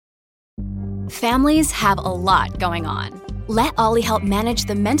Families have a lot going on. Let Ollie help manage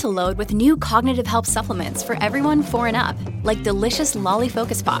the mental load with new cognitive help supplements for everyone 4 and up, like delicious Lolly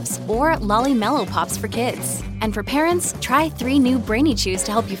Focus Pops or Lolly Mellow Pops for kids. And for parents, try 3 new Brainy Chews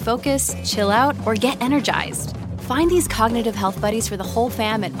to help you focus, chill out, or get energized. Find these cognitive health buddies for the whole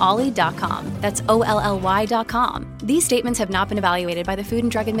fam at ollie.com. That's OLLY.com. These statements have not been evaluated by the Food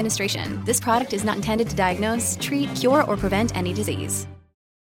and Drug Administration. This product is not intended to diagnose, treat, cure, or prevent any disease.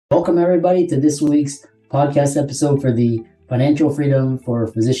 Welcome, everybody, to this week's podcast episode for the Financial Freedom for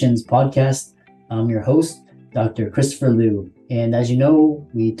Physicians podcast. I'm your host, Dr. Christopher Liu. And as you know,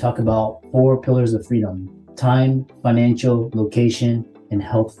 we talk about 4 pillars of freedom: time, financial, location, and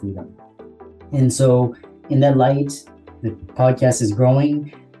health freedom. And so in that light, the podcast is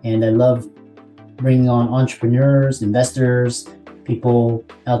growing, and I love bringing on entrepreneurs, investors, people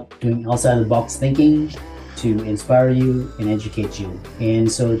out doing outside the box thinking to inspire you and educate you.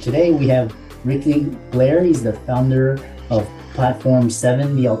 And so today we have Ricky Blair. He's the founder of Platform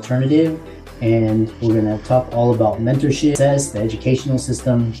 7, The Alternative, and we're going to talk all about mentorship, success, the educational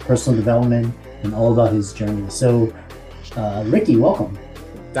system, personal development, and all about his journey. So Ricky, welcome.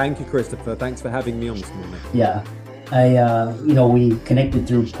 Thank you, Christopher. Thanks for having me on this morning. Yeah, we connected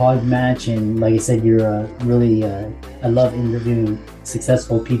through Podmatch, and like I said, you're really, I love interviewing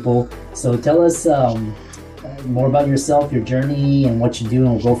successful people. So tell us more about yourself, your journey, and what you do,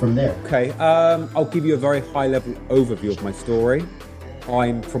 and we'll go from there. Okay, I'll give you a very high-level overview of my story.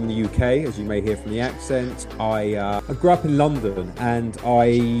 I'm from the UK, as you may hear from the accent. I grew up in London, and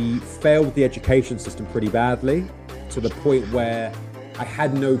I failed the education system pretty badly, to the point where I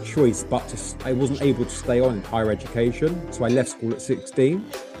had no choice but I wasn't able to stay on in higher education, so I left school at 16.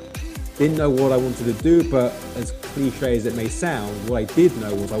 Didn't know what I wanted to do, but as cliche as it may sound, what I did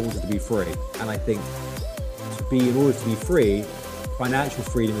know was I wanted to be free. And I think in order to be free, financial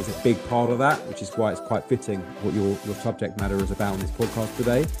freedom is a big part of that, which is why it's quite fitting what your subject matter is about on this podcast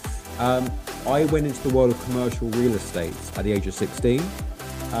today. I went into the world of commercial real estate at the age of 16.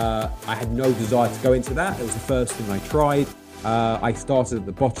 I had no desire to go into that. It was the first thing I tried. I started at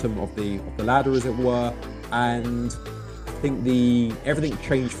the bottom of the ladder, as it were, and I think everything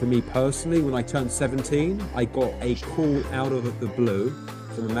changed for me personally. When I turned 17, I got a call out of the blue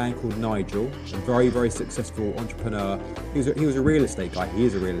from a man called Nigel, a very, very successful entrepreneur. He was a real estate guy. He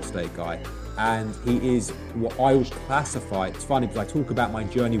is a real estate guy. And he is what I would classify, it's funny because I talk about my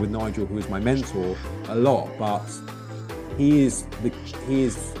journey with Nigel, who is my mentor, a lot, but he is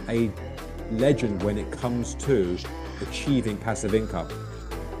a legend when it comes to achieving passive income.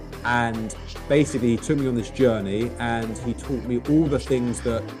 And basically he took me on this journey, and he taught me all the things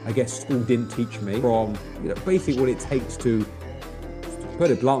that I guess school didn't teach me, from basically what it takes to put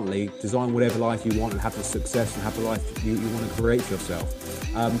it bluntly, design whatever life you want and have the success and have the life you want to create for yourself.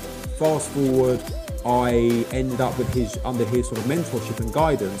 Fast forward, I ended up under his sort of mentorship and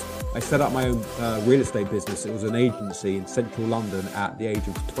guidance. I set up my own real estate business. It was an agency in central London at the age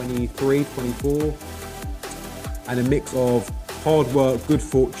of 23, 24. And a mix of hard work, good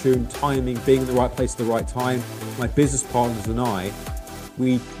fortune, timing, being in the right place at the right time. My business partners and I,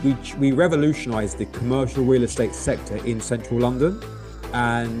 we revolutionized the commercial real estate sector in central London.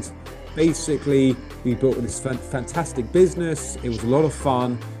 And basically we built this fantastic business. It was a lot of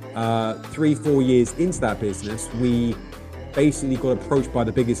fun. 3-4 years into that business, we basically got approached by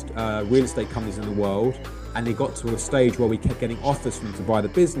the biggest real estate companies in the world, and it got to a stage where we kept getting offers from them to buy the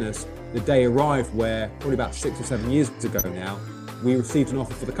business. The day arrived where, probably about 6 or 7 years ago now, we received an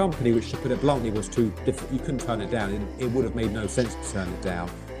offer for the company, which, to put it bluntly, was too difficult. You couldn't turn it down. It would have made no sense to turn it down.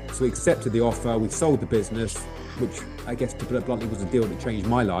 So we accepted the offer, we sold the business, which I guess, to put it bluntly, was a deal that changed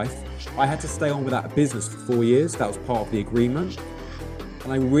my life. I had to stay on with that business for 4 years. That was part of the agreement.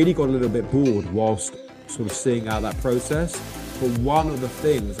 And I really got a little bit bored whilst sort of seeing out that process. But one of the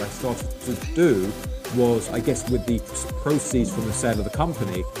things I started to do was, I guess, with the proceeds from the sale of the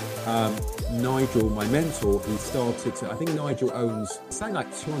company, Nigel, my mentor, he started to, I think Nigel owns something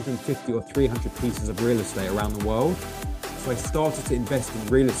like 250 or 300 pieces of real estate around the world. So I started to invest in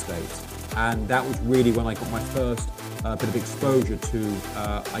real estate. And that was really when I got my first bit of exposure to,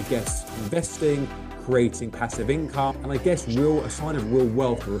 I guess, investing, creating passive income. And I guess a sign of real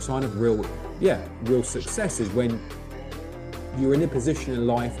wealth, or a sign of real success, is when you're in a position in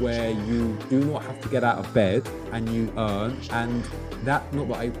life where you do not have to get out of bed and you earn. And that, not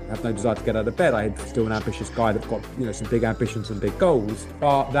that I have no desire to get out of bed, I'm still an ambitious guy that's got some big ambitions and big goals,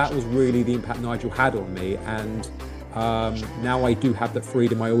 but that was really the impact Nigel had on me. And now I do have that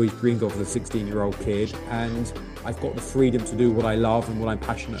freedom I always dreamed of as a 16-year-old kid, and I've got the freedom to do what I love and what I'm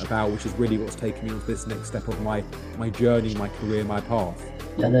passionate about, which is really what's taken me on this next step of my journey, my career, my path.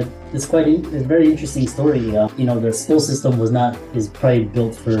 Yeah, that's quite a very interesting story. The school system is probably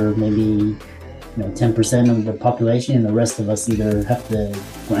built for maybe 10% of the population, and the rest of us either have to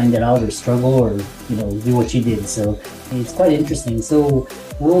grind it out or struggle or do what you did. So it's quite interesting. So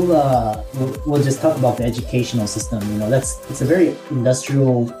we'll just talk about the educational system. It's a very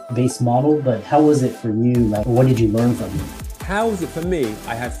industrial based model, but how was it for you? Like, what did you learn from it? How was it for me?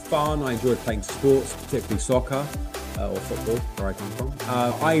 I had fun. I enjoyed playing sports, particularly soccer or football, where I come from.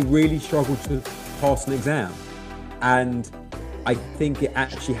 I really struggled to pass an exam, and I think it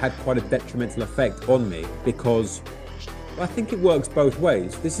actually had quite a detrimental effect on me, because I think it works both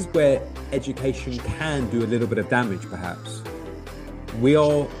ways. This is where education can do a little bit of damage, perhaps. We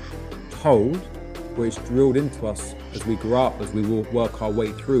are told, where it's drilled into us as we grow up, as we will work our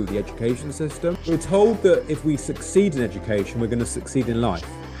way through the education system. We're told that if we succeed in education, we're going to succeed in life.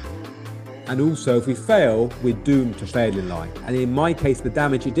 And also, if we fail, we're doomed to fail in life. And in my case, the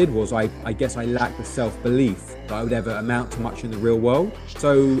damage it did was I guess I lacked the self-belief that I would ever amount to much in the real world.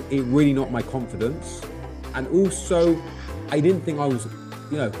 So it really knocked my confidence. And also, I didn't think I was,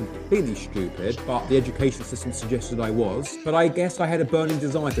 completely stupid, but the education system suggested I was. But I guess I had a burning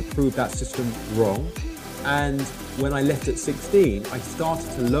desire to prove that system wrong. And when I left at 16, I started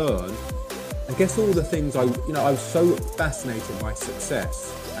to learn, I guess, all the things I was so fascinated by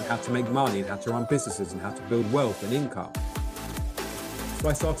success and how to make money and how to run businesses and how to build wealth and income. So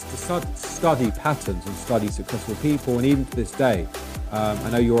I started to study patterns and study successful people, and even to this day, I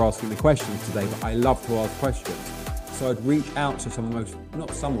know you're asking the questions today, but I love to ask questions. So I'd reach out to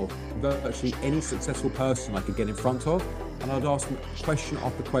virtually any successful person I could get in front of, and I'd ask them question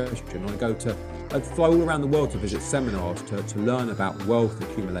after question. I'd fly all around the world to visit seminars to learn about wealth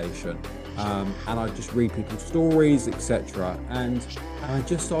accumulation. And I'd just read people's stories, etc. And I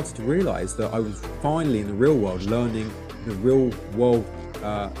just started to realize that I was finally in the real world learning the real world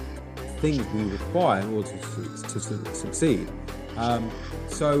things we require in order to succeed.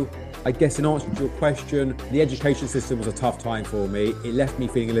 So I guess in answer to your question, the education system was a tough time for me. It left me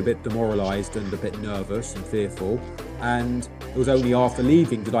feeling a little bit demoralized and a bit nervous and fearful. And it was only after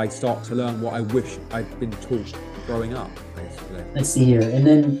leaving did I start to learn what I wish I'd been taught growing up, basically. Let's see here. And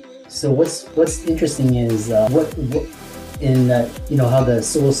then, so what's interesting is what in how the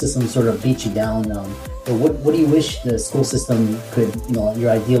school system sort of beat you down. But what do you wish the school system could,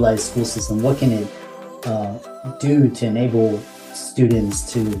 your idealized school system, what can it do to enable students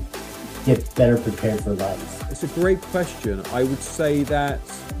to get better prepared for life? It's a great question. I would say that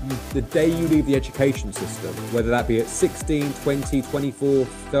the day you leave the education system, whether that be at 16, 20, 24,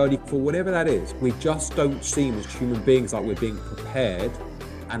 34, whatever that is, we just don't seem as human beings like we're being prepared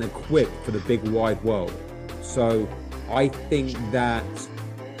and equipped for the big wide world. So I think that,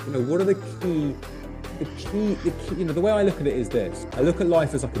 what are the key, the way I look at it is this. I look at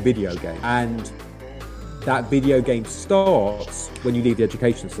life as like a video game, and that video game starts when you leave the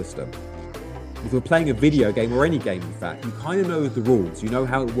education system. If you're playing a video game, or any game in fact, you kind of know the rules, you know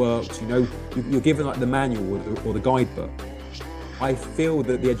how it works, you're given like the manual or the guidebook. I feel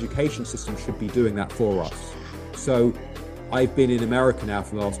that the education system should be doing that for us. So I've been in America now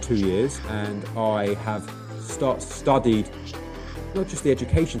for the last 2 years, and I have studied not just the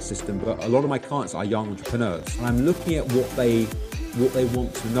education system, but a lot of my clients are young entrepreneurs. And I'm looking at what they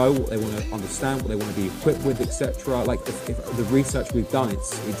want to know, what they want to understand, what they want to be equipped with, etc. Like if the research we've done,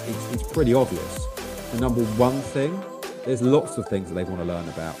 it's pretty obvious. The number one thing, there's lots of things that they want to learn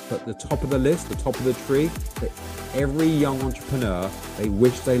about, but the top of the list, the top of the tree, that every young entrepreneur, they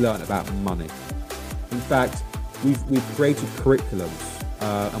wish they learned about money. In fact, we've created curriculums,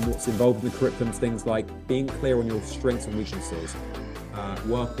 and what's involved in the curriculums, things like being clear on your strengths and weaknesses,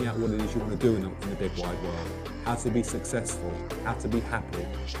 working out what it is you want to do in the big wide world, how to be successful, how to be happy,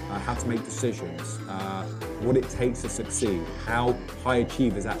 how to make decisions, what it takes to succeed, how high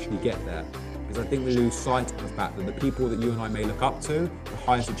achievers actually get there. Because I think we lose sight of the fact that the people that you and I may look up to, the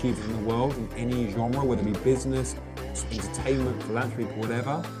highest achievers in the world in any genre, whether it be business, entertainment, philanthropy,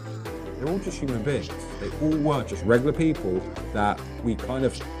 whatever, they're all just human beings. They all were just regular people that we kind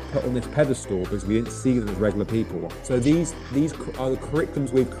of put on this pedestal because we didn't see them as regular people. So these are the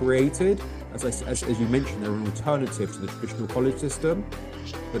curriculums we've created. As you mentioned, they're an alternative to the traditional college system.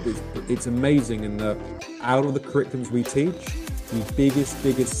 But it's amazing in that out of the curriculums we teach, the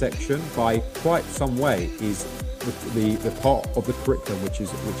biggest section by quite some way is the part of the curriculum which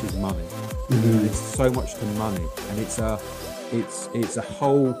is money. Mm-hmm. It's so much to money, and it's a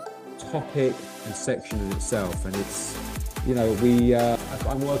whole topic and section in itself. And it's,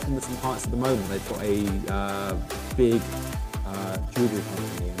 I'm working with some clients at the moment. They've got a big jewelry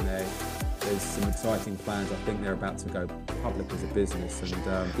company, and there's some exciting plans. I think they're about to go public as a business,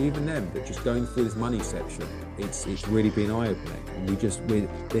 and even them, they're just going through this money section. It's really been eye-opening, and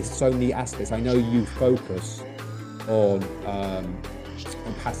there's so many aspects. I know you focus on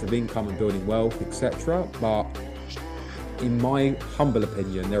passive income and building wealth, etc., but in my humble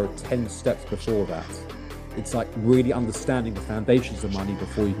opinion, there are 10 steps before that. It's like really understanding the foundations of money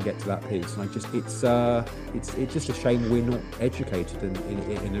before you can get to that piece. And it's just a shame we're not educated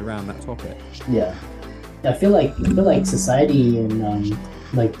in around that topic. Yeah, I feel like society and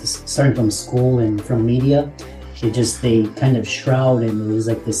like starting from school and from media, they kind of shroud, and there's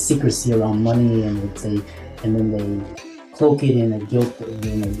like this secrecy around money, and then they cloak it in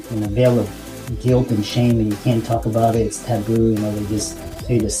a veil of guilt and shame, and you can't talk about it. It's taboo. They just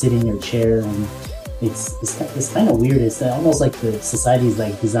sit in your chair, and it's kind of weird. It's almost like the society is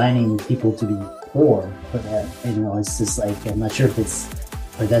like designing people to be poor, but it's just like, I'm not sure if it's,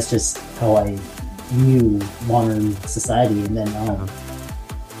 but that's just how I view modern society. And then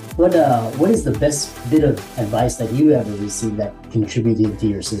what is the best bit of advice that you ever received that contributed to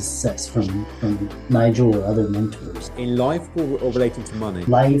your success from Nigel or other mentors? In life or relating to money?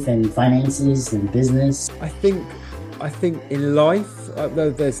 Life and finances and business. I think in life,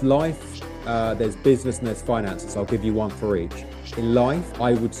 there's life, there's business, and there's finances. I'll give you one for each. In life,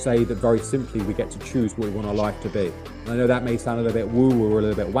 I would say that very simply, we get to choose what we want our life to be. And I know that may sound a little bit woo-woo or a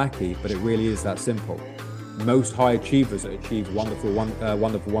little bit wacky, but it really is that simple. Most high achievers that achieve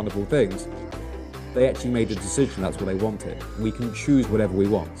wonderful things, they actually made a decision that's what they wanted. We can choose whatever we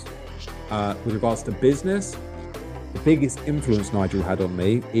want. With regards to business, the biggest influence Nigel had on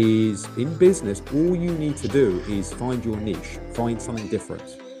me is, in business, all you need to do is find your niche, find something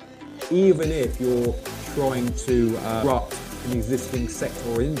different. Even if you're trying to disrupt an existing sector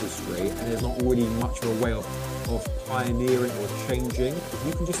or industry and there's not really much of a way of pioneering or changing, if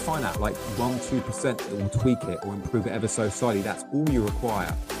you can just find out like 1-2% that will tweak it or improve it ever so slightly, that's all you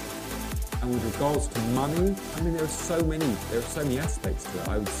require. And with regards to money, I mean, there are so many aspects to it.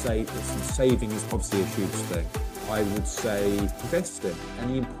 I would say that some saving is obviously a huge thing. I would say investing,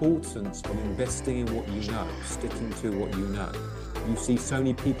 and the importance of investing in what you know, sticking to what you know. You see so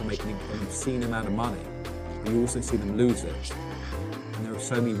many people making an obscene amount of money, but you also see them lose it. And there are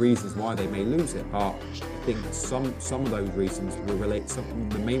so many reasons why they may lose it, but I think some of those reasons will relate,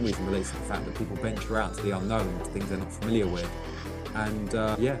 the main reason relates to the fact that people venture out to the unknown, to things they're not familiar with. And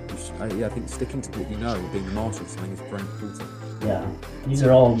I think sticking to what you know, being the master of something is very important. Yeah, these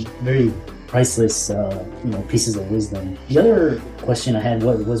are all very priceless, pieces of wisdom. The other question I had,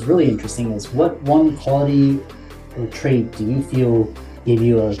 what was really interesting, is what one quality or trait do you feel gave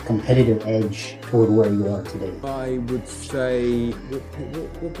you a competitive edge toward where you are today? I would say,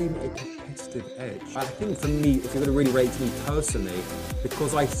 what would be a competitive edge? I think for me, if you're going to really rate me personally,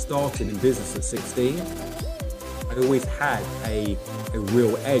 because I started in business at 16, I always had a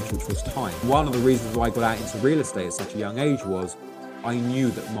real edge, which was time. One of the reasons why I got out into real estate at such a young age was I knew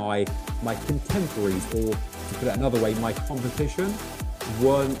that my contemporaries, or to put it another way, my competition,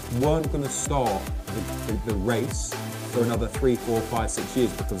 weren't going to start the race for another 3, 4, 5, 6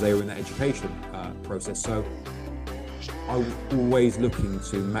 years because they were in the education process. So I was always looking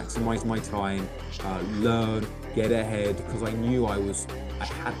to maximize my time, learn, get ahead, because I knew I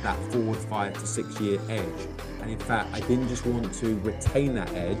had that 4, 5 to 6 year edge. And in fact, I didn't just want to retain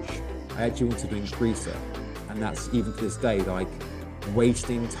that edge, I actually wanted to increase it. And that's even to this day, like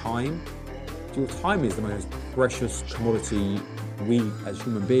wasting time. Your time is the most precious commodity we as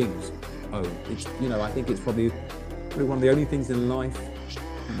human beings own. It's, I think it's probably one of the only things in life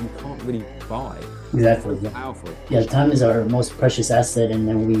you can't really buy. Exactly. It's so powerful. Yeah, time is our most precious asset, and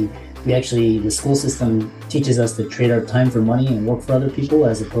then we actually, the school system teaches us to trade our time for money and work for other people,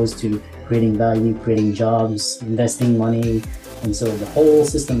 as opposed to creating value, creating jobs, investing money. And so the whole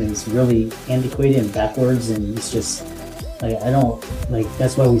system is really antiquated and backwards, and it's just like,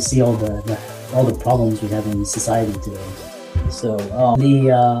 that's why we see all the problems we have in society today. So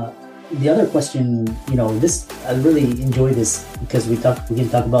the other question, I really enjoy this because we can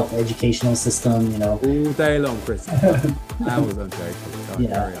talk about the educational system, all day long, Chris. That was okay.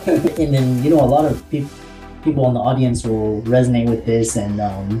 Yeah. And then a lot of people in the audience will resonate with this, and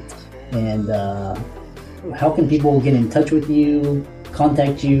how can people get in touch with you,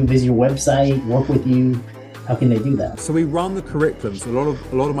 contact you, visit your website, work with you? How can they do that? So we run the curriculum. So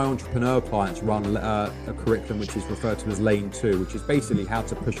a lot of my entrepreneur clients run a curriculum which is referred to as Lane 2, which is basically how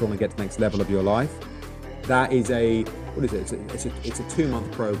to push on and get to the next level of your life. That is it's a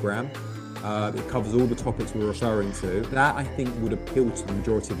 2-month program. It covers all the topics we're referring to. That, I think, would appeal to the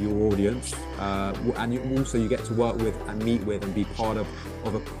majority of your audience. And you get to work with and meet with and be part of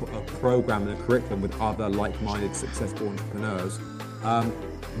a program and a curriculum with other like-minded, successful entrepreneurs.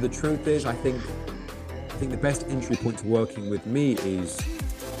 The truth is, I think the best entry point to working with me is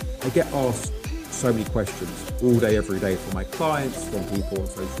I get asked so many questions all day, every day from my clients, from people on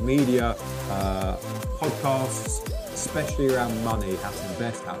social media, podcasts, especially around money, how to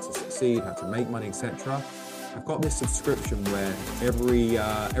invest, how to succeed, how to make money, etc. I've got this subscription where every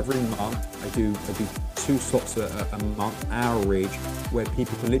month I do 2 slots a month, hour each, where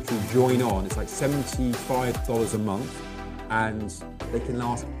people can literally join on. It's like $75 a month, and they can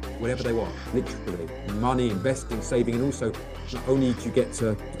ask whatever they want, literally. Money, investing, saving, and also not only do you get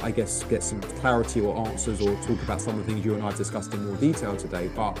to, I guess, get some clarity or answers or talk about some of the things you and I have discussed in more detail today,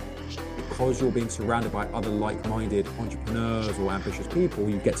 but because you're being surrounded by other like-minded entrepreneurs or ambitious people,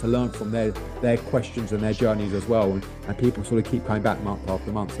 you get to learn from their questions and their journeys as well, and people sort of keep coming back month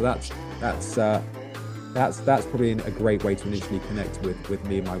after month. So that's probably a great way to initially connect with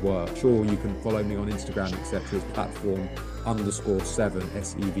me and my work. Sure, you can follow me on Instagram, etc. as platform_7 SEVEN.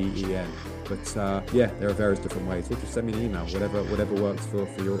 But there are various different ways. Or just send me an email, whatever works for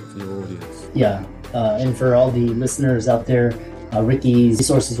your audience. Yeah, and for all the listeners out there, Ricky's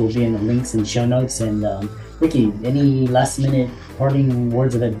resources will be in the links and show notes. And Ricky, any last minute parting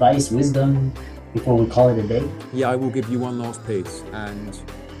words of advice, wisdom before we call it a day? Yeah, I will give you one last piece, and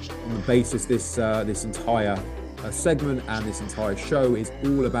on the basis this entire segment and this entire show is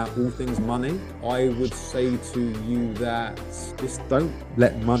all about all things money, I would say to you that just don't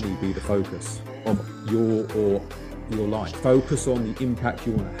let money be the focus of your life. Focus on the impact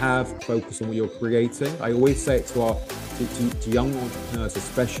you want to have, focus on what you're creating. I always say it to young entrepreneurs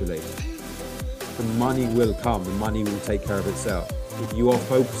especially, the money will come, the money will take care of itself. If you are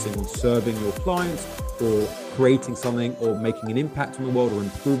focusing on serving your clients or creating something or making an impact on the world or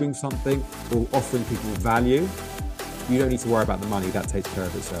improving something or offering people value, you don't need to worry about the money. That takes care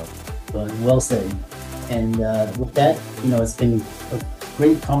of itself. Well said. And with that, it's been a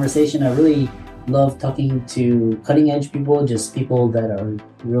great conversation. I really love talking to cutting edge people, just people that are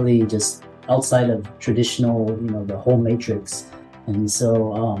really just outside of traditional, the whole matrix. And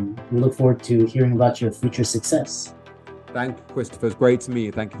so we look forward to hearing about your future success. Thank you, Christopher. It's great to meet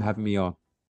you. Thank you for having me on.